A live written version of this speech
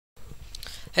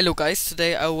Hello guys,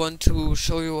 today I want to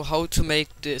show you how to make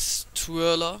this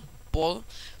twirler ball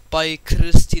by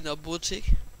Christina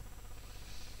Burczik,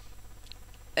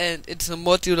 and it's a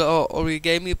modular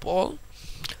origami ball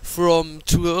from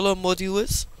twirler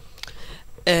modules,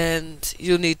 and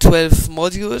you need 12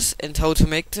 modules. And how to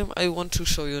make them I want to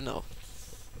show you now.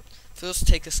 First,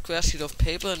 take a square sheet of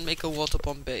paper and make a water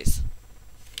bomb base.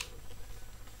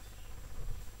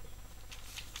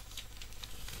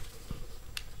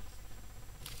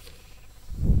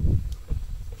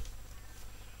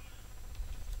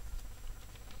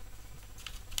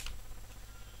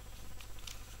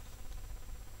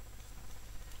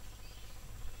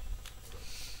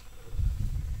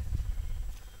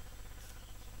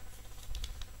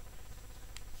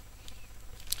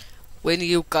 When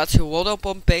you got your water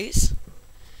bomb base,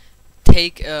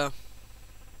 take a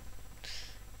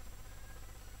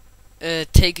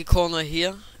corner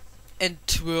here and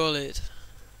twirl it.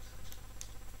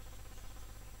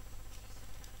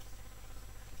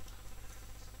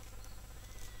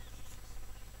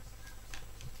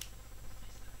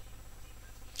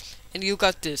 And you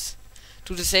got this.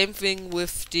 Do the same thing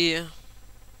with the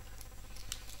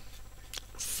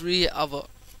 3 other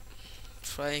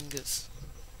triangles.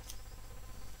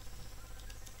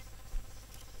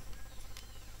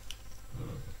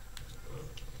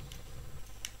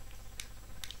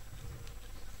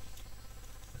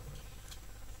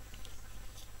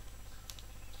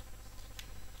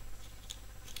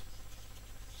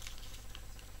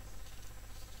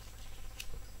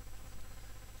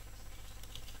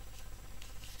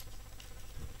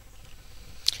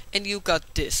 And you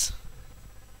got this.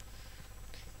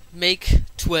 Make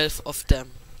 12 of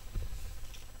them.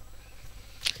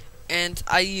 And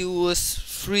I use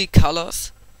 3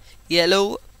 colors: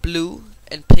 yellow, blue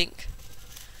and pink.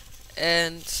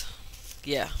 And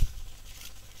yeah.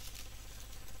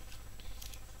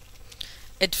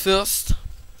 At first,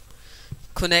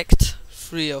 connect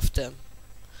 3 of them.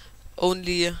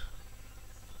 Only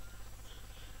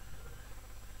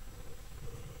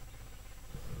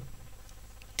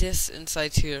this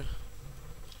inside here.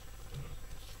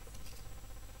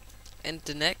 And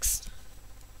the next.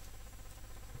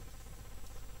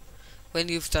 When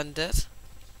you've done that,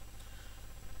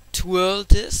 twirl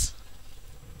this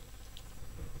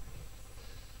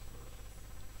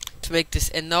to make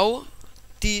this. And now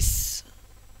these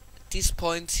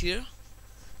points here,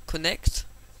 connect,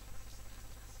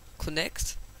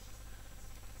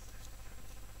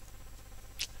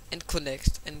 and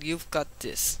connect, and you've got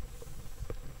this.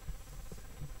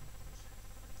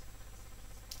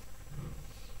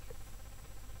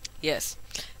 Yes,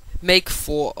 make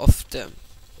 4 of them.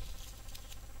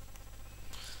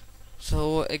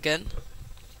 So again,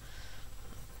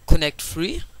 connect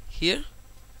 3 here,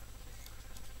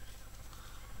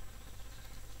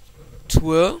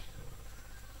 twirl,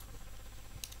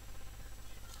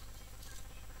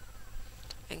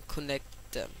 and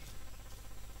connect them.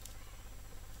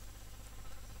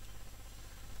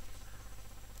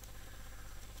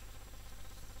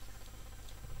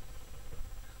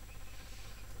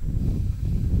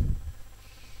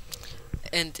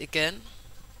 And again.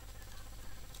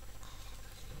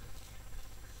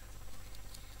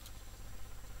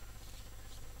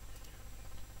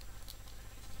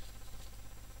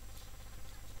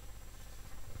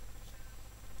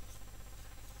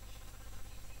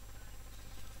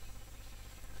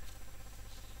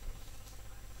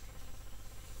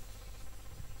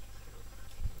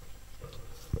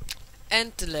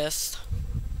 And the last.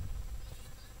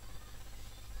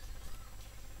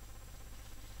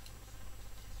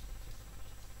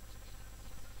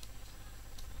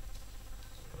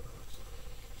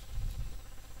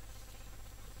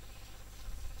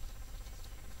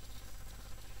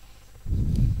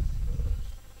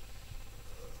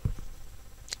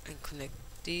 And connect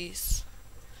these.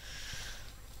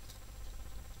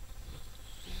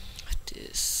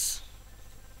 This.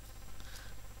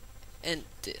 And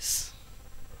this.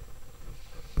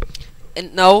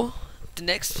 And now the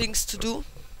next things to do.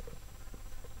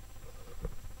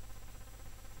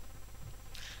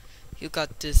 You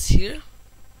got this here,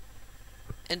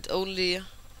 and only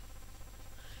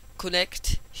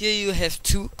connect. Here you have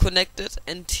 2 connected,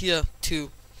 and here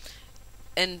 2,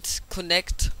 and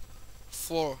connect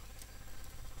 4.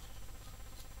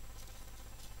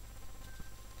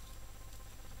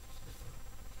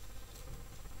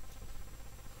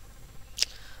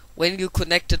 When you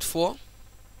connected 4,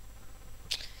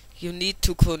 you need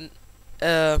to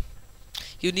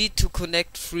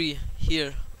connect 3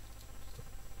 here.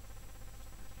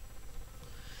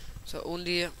 So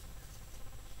only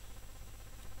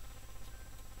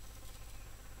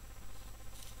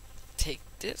take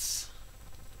this.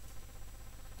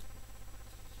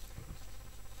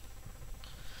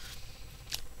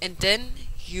 And then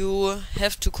you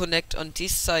have to connect on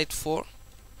this side 4.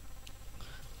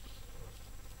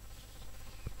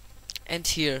 And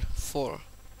here 4.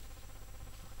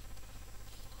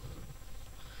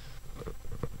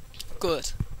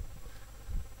 Good.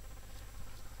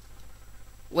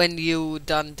 When you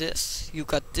done this, you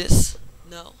got this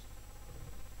now.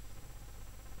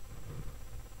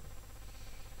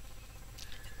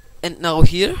 And now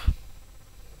here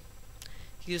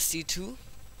you see 2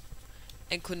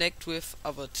 and connect with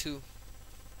other 2.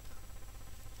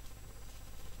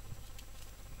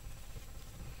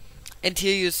 And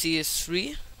here you see is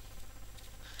 3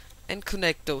 and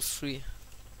connect those 3.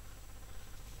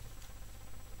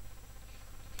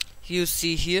 You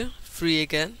see here 3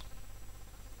 again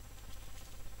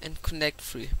and connect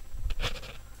 3.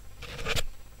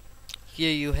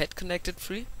 Here you had connected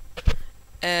 3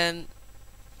 and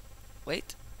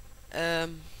wait,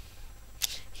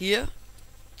 here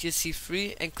you see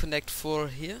 3 and connect 4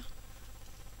 here,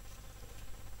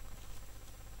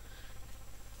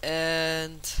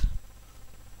 and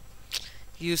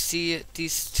you see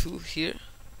these 2 here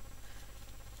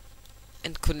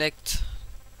and connect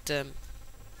them,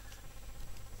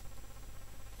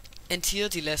 and here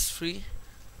the last 3,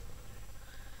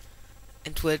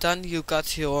 and well done, you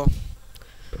got your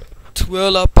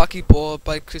twirler Buckyball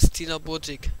by Christina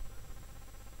Burczik.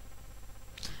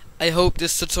 I hope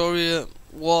this tutorial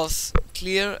was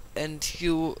clear and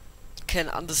you can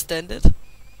understand it,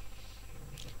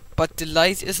 but the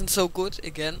light isn't so good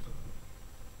again.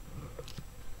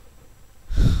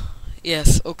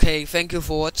 Yes, okay, thank you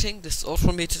for watching. This is all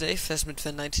from me today, Fasmid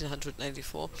Fan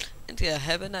 1994, and yeah,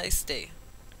 have a nice day.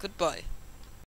 Goodbye.